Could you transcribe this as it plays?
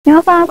皆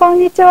さん、こん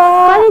にち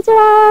は。こんにち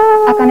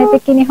は。あかね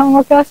的日本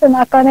語教室の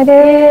あかね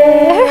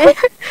で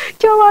す。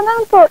今日はな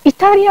んとイ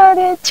タリア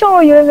で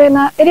超有名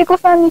なえりこ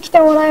さんに来て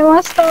もらい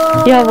まし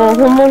た。いや、もう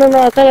本物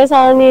のあかね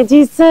さんに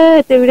実際会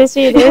えて嬉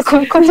しいです。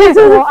こち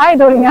らのアイ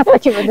ドルになった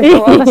気分です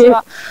よ、私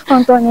は。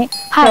本当に。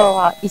今日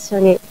は一緒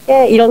に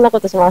いろんなこ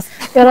としま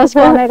す。よろしく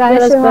お願いします。よ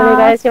ろしくお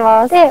願いし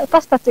ます。で、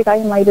私たちが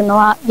今いるの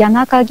は谷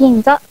中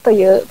銀座と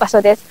いう場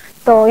所です。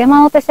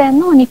山手線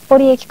の日暮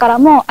里駅から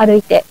も歩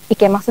いて行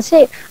けます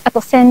し、あ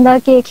と千駄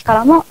木駅か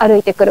らも歩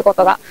いてくるこ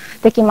とが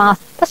できま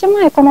す。私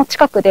前この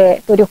近く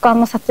で旅館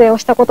の撮影を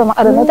したことも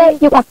あるので、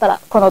よかったら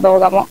この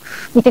動画も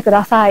見てく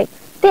ださい。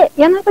で、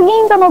谷中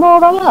銀座の動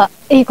画は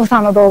えりこ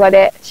さんの動画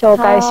で紹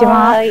介し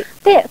ま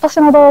す。で、私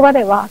の動画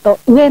では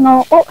上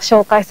野を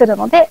紹介する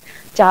ので、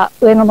じゃあ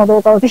上野の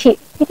動画をぜひ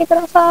見てく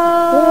だ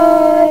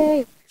さ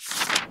い。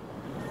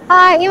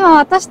はい、今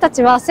私た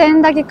ちは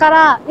千駄木か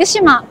ら湯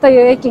島とい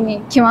う駅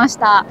に来まし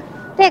た。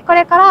で、こ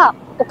れから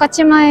御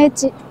徒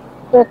町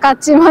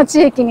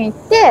駅に行っ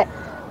て、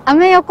ア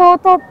メ横を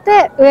通っ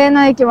て上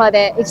野駅ま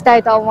で行きた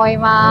いと思い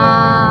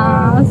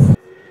ます。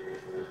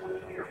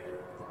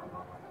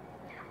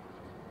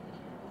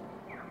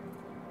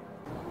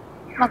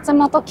松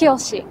本清。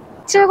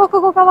中国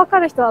語がわか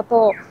る人だ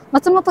と、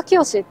松本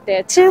清っ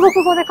て中国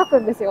語で書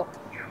くんですよ。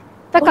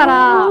だか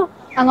ら、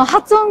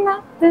発音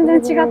が全然違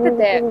って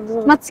て、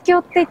松清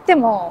って言って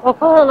も、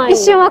一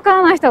瞬わか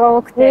らない人が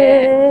多く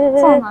て、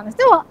そうなんです。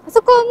でも、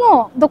そこは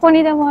もうどこ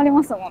にでもあり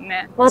ますもん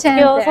ね。松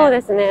清、そう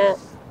ですね。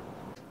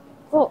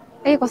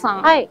えいこさ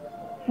ん。はい。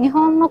日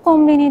本のコ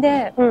ンビニ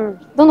で、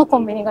どのコ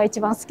ンビニが一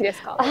番好きで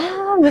すか？あ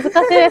あ、難しい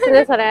です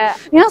ね、それ。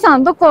皆さ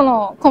ん、どこ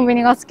のコンビ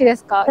ニが好きで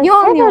すか？日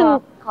本には。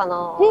か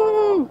な。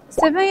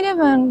セブンイレ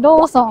ブン、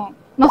ローソン、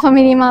ファ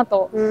ミリーマー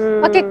ト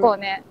は結構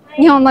ね、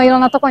日本のいろ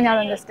んなとこにあ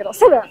るんですけど、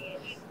セブン。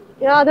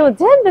いやー、でも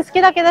全部好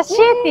きだけど、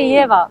強いて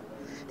言えば。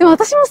でも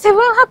私もセブン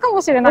派か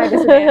もしれないで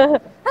すね。なん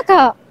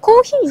か、コ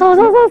ーヒー。そう、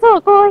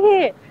コーヒ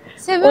ー。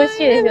セブンイ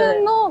レ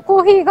ブンのコ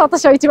ーヒーが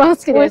私は一番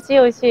好きです。美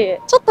味しい。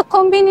ちょっと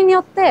コンビニによ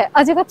って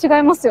味が違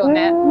いますよ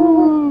ね。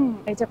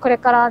じゃあこれ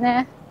から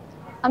ね、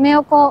アメ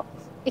横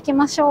行き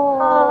ましょ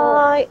う。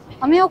ア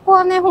メ横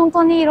はね、本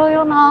当にいろい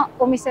ろな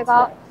お店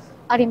が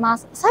ありま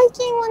す。最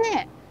近は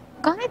ね、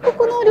外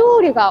国の料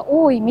理が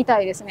多いみ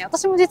たいですね。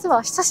私も実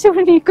は久し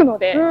ぶりに行くの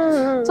で、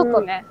ちょっ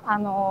とね、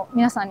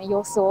皆さんに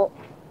様子を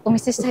お見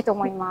せしたいと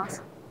思いま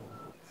す。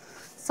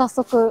早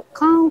速、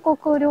韓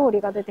国料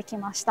理が出てき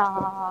まし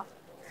た。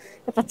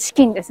やっぱチ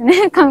キンです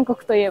ね、韓国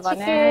といえば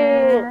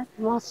ね。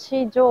マ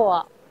シジョ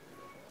ア。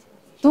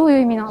どうい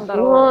う意味なんだ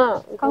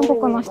ろう。韓国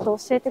の人教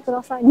えてく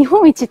ださい。日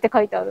本一って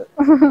書いてある。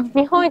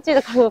日本一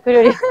の韓国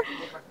料理。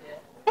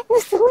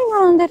すごい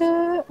並んで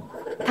る。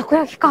たこ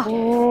焼きか。す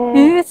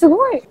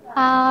ごい。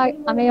はい、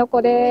アメ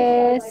横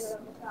です。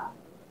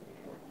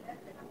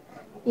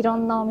いろ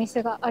んなお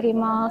店があり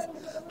ます。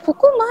こ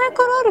こ前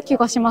からある気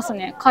がします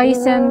ね。海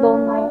鮮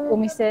丼のお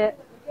店。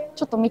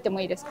ちょっと見て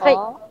もいいですか？はい、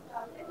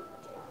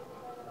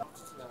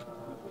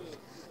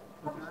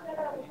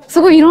す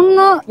ごいいろん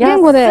な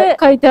言語で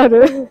書いてあ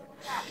る。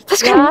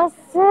確かに。イ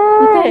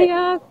タリ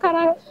アか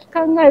ら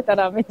考えた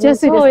らめっちゃ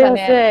安いですか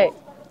ね。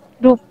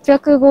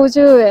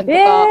650円とか。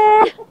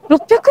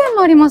600円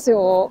もあります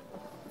よ。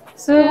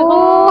す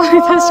ごい。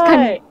確か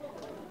に。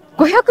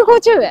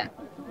550円。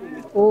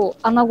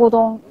穴子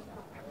丼。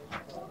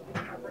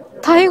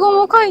タイ語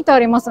も書いてあ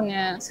ります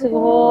ね。す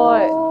ご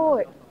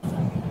い。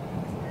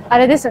あ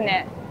れです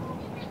ね。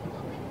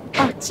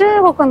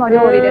中国の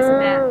料理です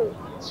ね。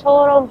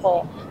小籠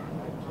包。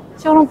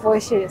小籠包美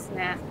味しいです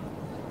ね。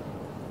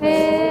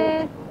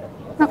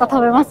なんか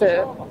食べます？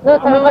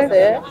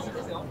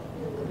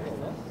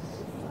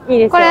いい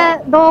ですよ。こ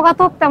れ動画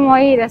撮っても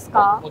いいです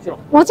か？もちろん。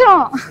もち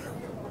ろん。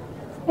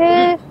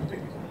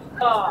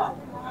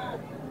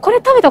これ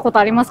食べたこと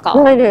ありますか？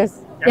ないで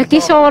す。焼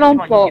き小籠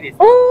包。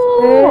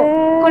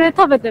これ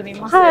食べてみ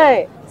ます。は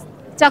い。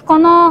じゃあこ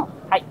の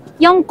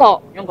4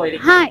個。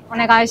はい、お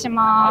願いし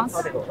ま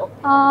す。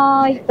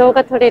はい。動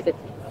画撮れ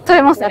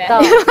ますね。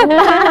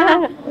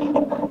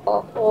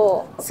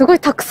すごい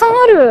たくさんあ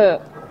る。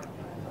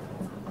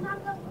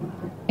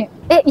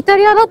イタ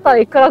リアだったら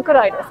いくらく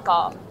らいです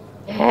か？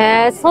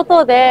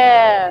外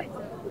で、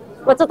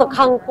ちょっと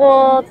観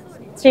光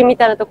地み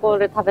たいなとこ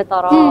ろで食べ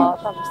たら、普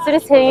通に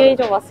1000円以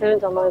上はするん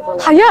じゃないか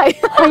な。早い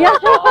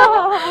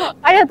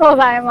ありがとうご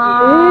ざい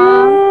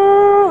ま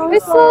す。美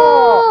味し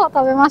そう。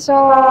食べまし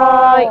ょ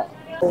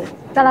う。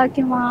いただ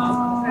き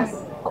ま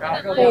す。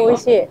美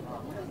味しい。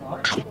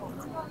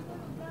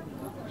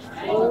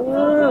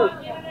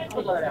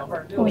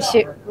美味し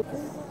い。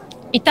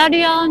イタ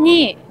リア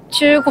に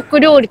中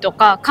国料理と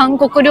か韓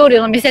国料理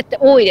の店って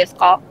多いです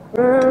か？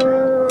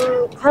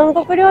韓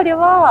国料理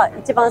は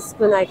一番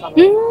少ないかな。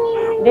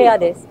レア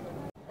です。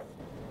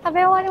食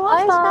べ終わりま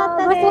した。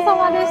ごちそうさ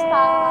までし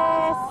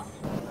た。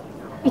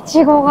い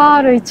ちごが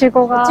ある、いち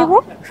ごが。いち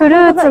ご？フル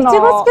ーツの。いち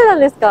ご好きなん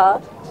です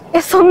か？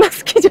そんな好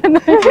きじゃな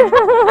い。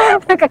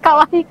なんか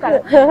可愛いか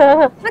ら。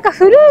なんか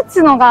フルー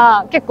ツの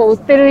が結構売っ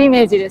てるイ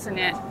メージです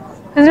ね。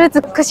フルー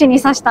ツ串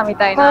に刺したみ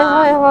たい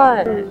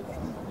な。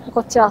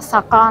こっちは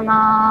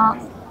魚。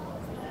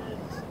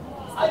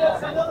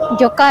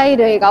魚介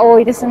類が多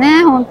いです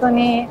ね、本当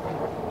に。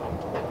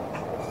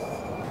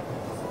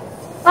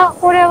あ、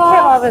これ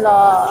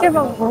はケバブ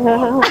だ。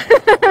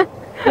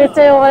めっ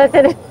ちゃ呼ばれ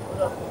てる。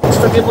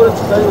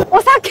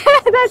お酒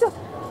大丈夫。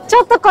ち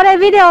ょっとこれ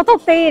ビデオ撮っ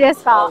ていいで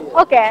すか？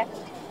 OK。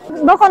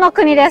どこの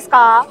国です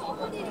か？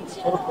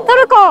ト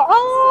ルコ。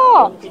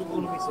おー。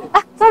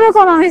あ、トル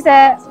コの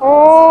店。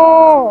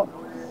おー。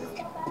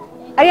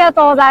ありが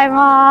とうござい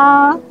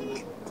ます。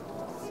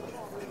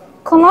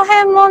この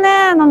辺も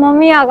ね、飲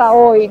み屋が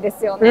多いで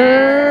すよ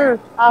ね。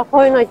あ、こ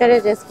ういうのイタリ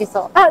ア人好きそ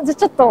う。あ、じゃあ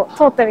ちょっと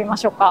通ってみま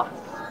しょうか。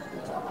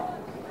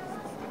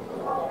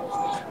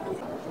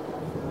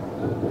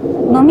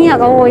飲み屋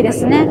が多いで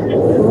すね。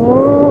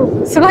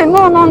すごい、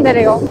もう飲んで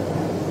るよ。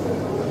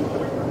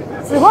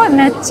すごい、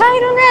めっちゃい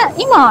るね。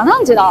今、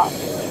何時だ？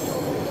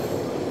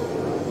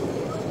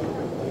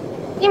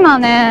今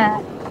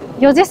ね、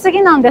4時過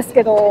ぎなんです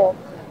けど、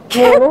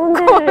結構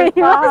い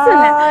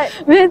ま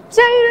すね。めっち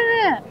ゃい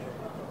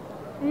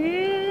る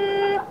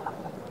ね。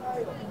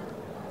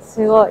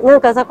すごい。な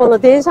んかさ、この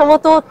電車も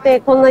通って、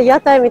こんな屋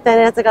台みたい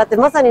なやつがあって、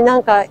まさにな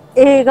んか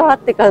映画っ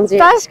て感じ。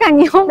確か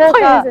に日本っぽ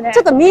いですね。ち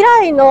ょっと未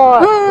来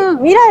の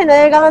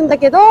映画なんだ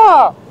けど、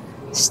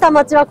下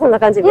町はこんな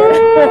感じで。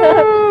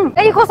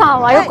えりこさ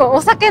んはよく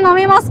お酒飲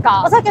みます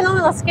か？お酒飲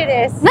むの好き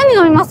です。何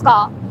飲みます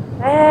か？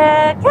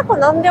結構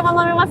何でも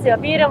飲みますよ。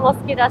ビールも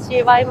好きだ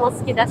し、ワインも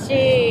好きだ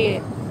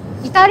し。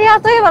イタリ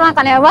アといえばなん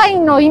かね、ワイ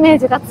ンのイメー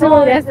ジが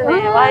強いですね。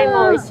ワイン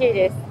も美味しい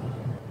です。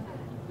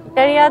イ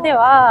タリアで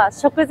は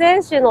食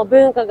前酒の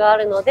文化があ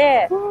るの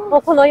で、も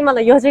うこの今の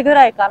4時ぐ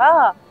らいか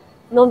ら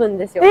飲むん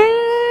ですよ。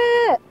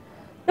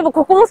でも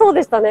ここもそう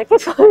でしたね。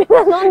結構みん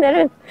な飲んで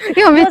る。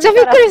今めっちゃ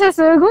びっくりした。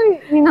すごい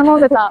みんな飲ん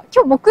でた。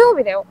今日木曜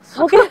日だよ。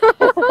結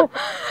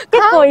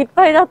構いっ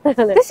ぱいだった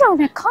よね。ですよ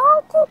ね。観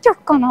光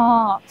客か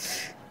な？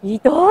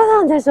どう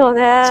なんでしょう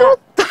ね。ちょっ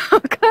と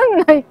わかん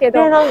ないけ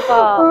ど。で、なん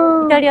か、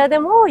イタリアで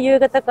も夕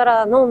方か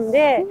ら飲ん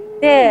で、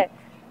で、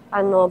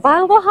晩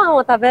ご飯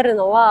を食べる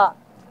のは、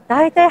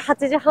だいたい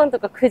8時半と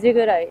か9時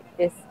ぐらい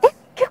です。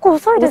結構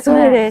遅いですね。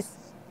遅いです。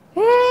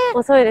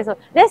遅いです。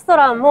レスト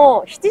ラン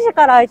も7時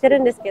から開いてる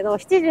んですけど、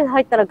7時に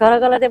入ったらガラ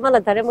ガラでまだ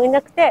誰もい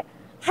なくて、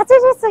8時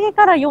過ぎ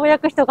からようや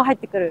く人が入っ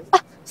てくる。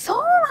あ、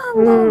そ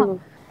うなん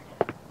だ。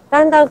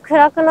だんだん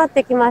暗くなっ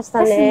てきまし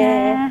た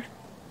ね。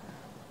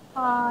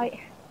はい。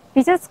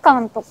美術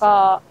館と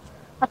か、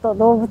あと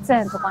動物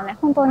園とかね、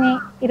本当に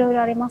いろい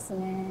ろあります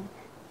ね。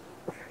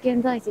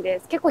現在地で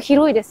す。結構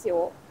広いです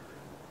よ。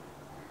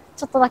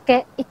ちょっとだ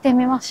け行って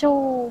みまし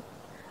ょう。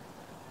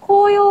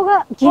紅葉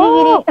がギリギ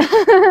リ。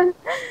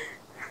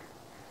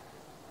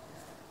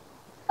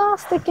あ、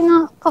素敵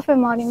なカフェ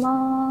もあり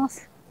ま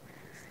す。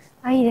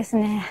あ、いいです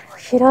ね。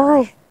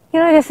広い。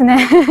広いですね。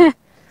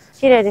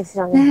綺麗です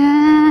よね。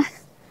ね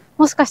え。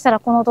もしかしたら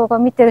この動画を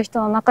見てる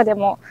人の中で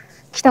も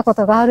来たこ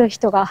とがある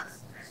人が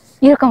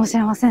いるかもし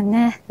れません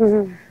ね。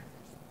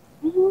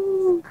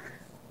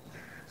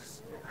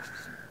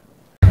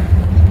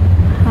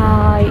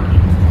は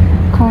い。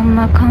こん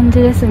な感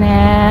じです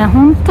ね。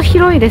ほんと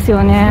広いです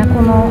よね。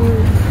この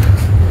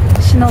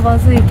不忍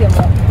池も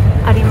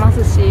ありま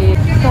すし、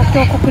東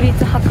京国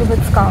立博物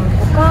館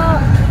とか、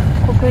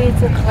国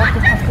立科学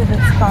博物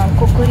館、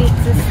国立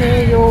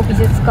西洋美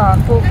術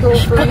館、東京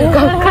文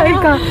化会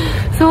館。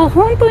そう、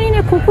本当に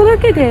ね、ここだ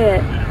け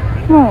で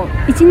も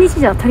う一日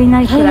じゃ足り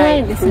ないくら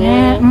いです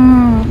ね。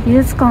美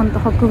術館と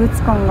博物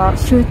館が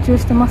集中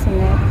してますね。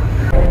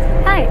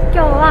はい、今日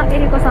はえ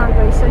りこさん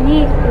と一緒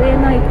に上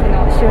野駅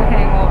の周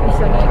辺を一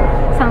緒に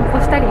散歩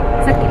したり、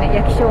さっきね、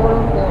焼き小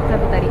籠包を食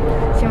べたり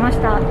しま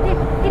した。で、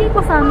えりこ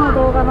さんの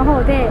動画の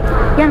方で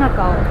谷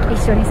中を一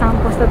緒に散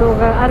歩した動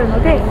画がある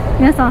ので、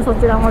皆さんそ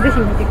ちらもぜひ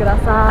見てくだ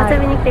さい。遊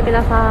びに来てく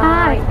だ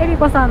さい。はい、えり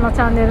こさんの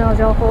チャンネルの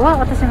情報は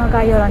私の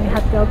概要欄に貼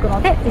っておく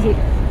ので、ぜひ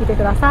見て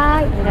くだ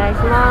さい。お願い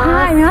します。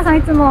はい、皆さん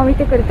いつも見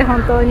てくれて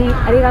本当に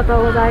ありがと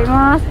うござい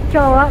ます。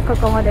今日はこ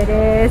こまで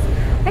です。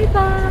バイ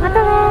バーイ。ま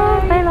た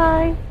ね。バイ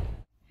バイ。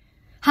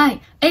は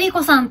い。えり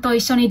こさんと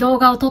一緒に動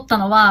画を撮った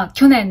のは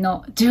去年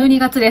の12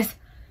月です。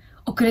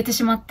遅れて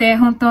しまって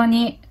本当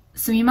に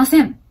すみま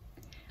せん。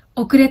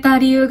遅れた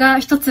理由が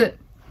一つ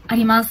あ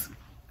ります。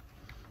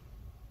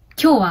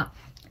今日は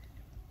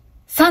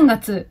3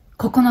月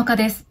9日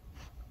です。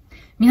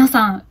皆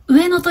さん、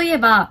上野といえ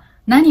ば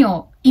何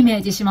をイメ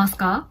ージします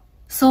か？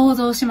想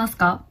像します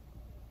か？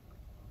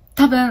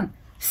多分、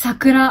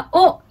桜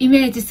をイ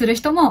メージする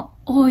人も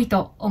多い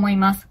と思い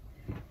ます。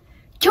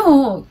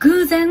今日、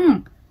偶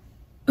然、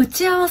打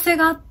ち合わせ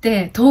があっ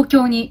て東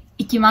京に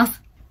行きま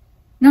す。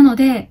なの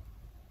で、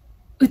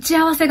打ち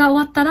合わせが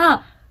終わった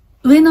ら、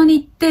上野に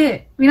行っ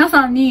て皆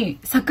さんに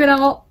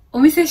桜をお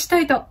見せした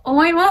いと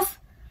思います。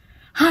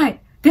はい。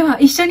では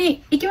一緒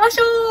に行きまし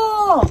ょ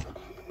う。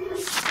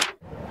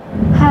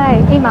は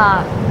い。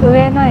今、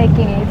上野駅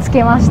に着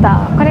きまし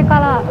た。これか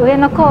ら上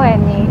野公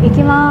園に行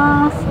き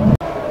ます。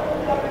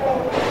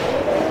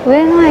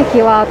上野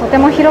駅はとて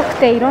も広く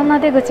ていろんな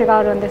出口が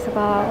あるんです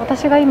が、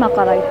私が今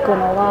から行く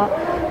のは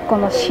こ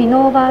の不忍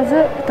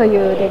とい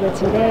う出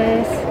口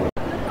です。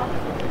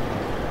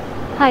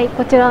はい、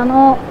こちら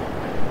の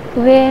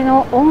上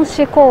野恩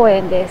賜公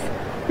園です。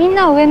みん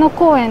な上野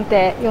公園っ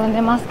て呼ん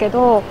でますけ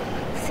ど、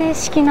正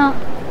式な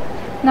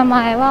名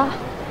前は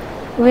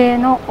上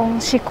野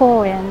恩賜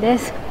公園で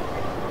す。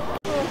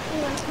咲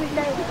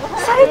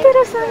いてる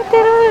咲いて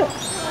る。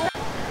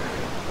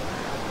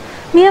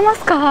見えま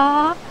す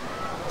か？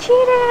綺麗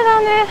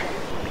だね。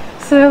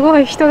すご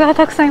い人が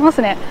たくさんいま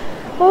すね。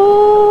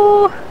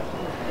おー、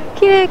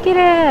綺麗綺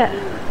麗。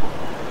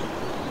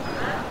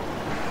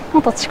も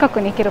っと近く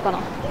に行けるかな。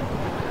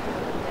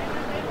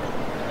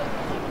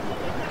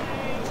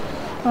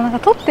なんか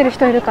撮ってる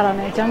人いるから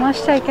ね、邪魔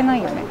しちゃいけな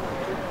いよね。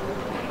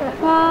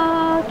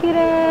わー、綺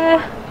麗。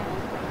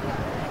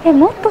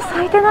もっと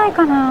咲いてない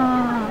か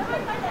な。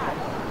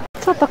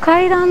ちょっと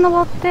階段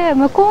登って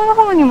向こうの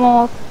方に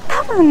も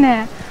多分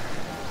ね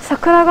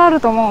桜がある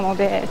と思うの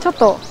で、ちょっ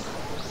と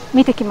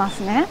見てきま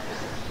すね。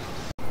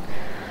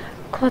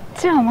こっ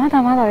ちはま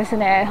だまだです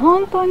ね。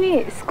本当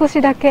に少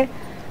しだけ。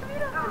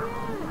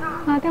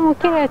でも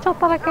綺麗。ちょっ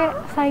とだけ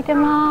咲いて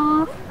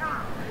ます。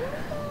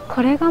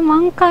これが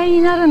満開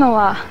になるの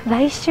は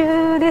来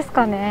週です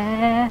か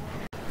ね。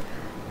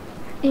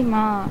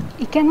今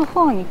池の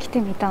方に来て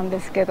みたんで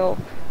すけど、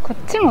こ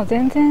っちも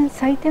全然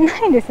咲いて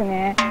ないです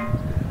ね。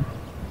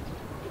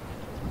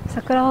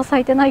桜は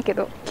咲いてないけ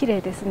ど綺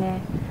麗です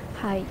ね。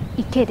はい、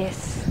池で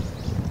す。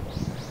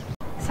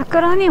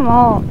桜に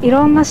もい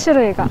ろんな種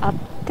類があっ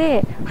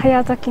て、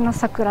早咲きの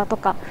桜と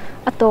か、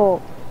あ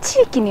と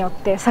地域によっ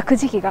て咲く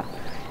時期が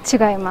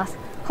違います。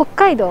北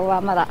海道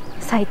はまだ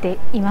咲いて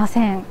いま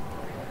せん。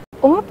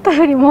思った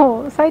より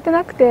も咲いて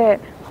なくて、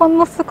ほん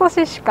の少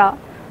ししか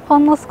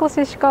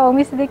お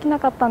見せできな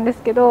かったんで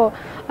すけど、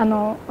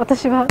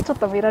私はちょっ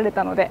と見られ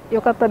たので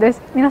良かったで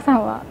す。皆さ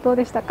んはどう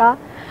でしたか？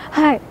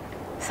はい、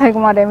最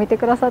後まで見て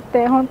くださっ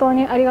て本当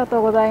にありがと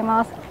うござい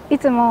ます。い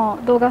つも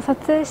動画撮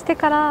影して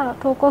から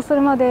投稿す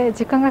るまで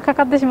時間がか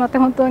かってしまって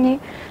本当に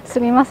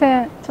すみま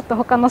せん。ちょっと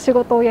他の仕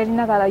事をやり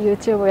ながら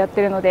YouTube をやっ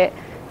てるので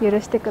許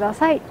してくだ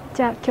さい。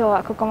じゃあ今日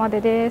はここまで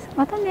です。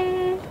また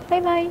ね。バ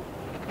イバイ。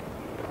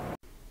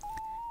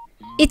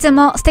いつ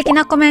も素敵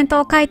なコメント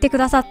を書いてく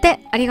ださって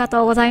ありが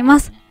とうございま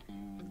す。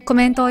コ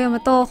メントを読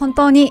むと本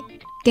当に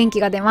元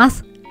気が出ま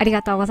す。あり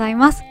がとうござい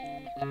ます。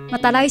ま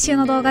た来週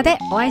の動画で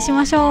お会いし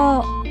まし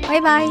ょう。バ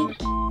イバ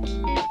イ。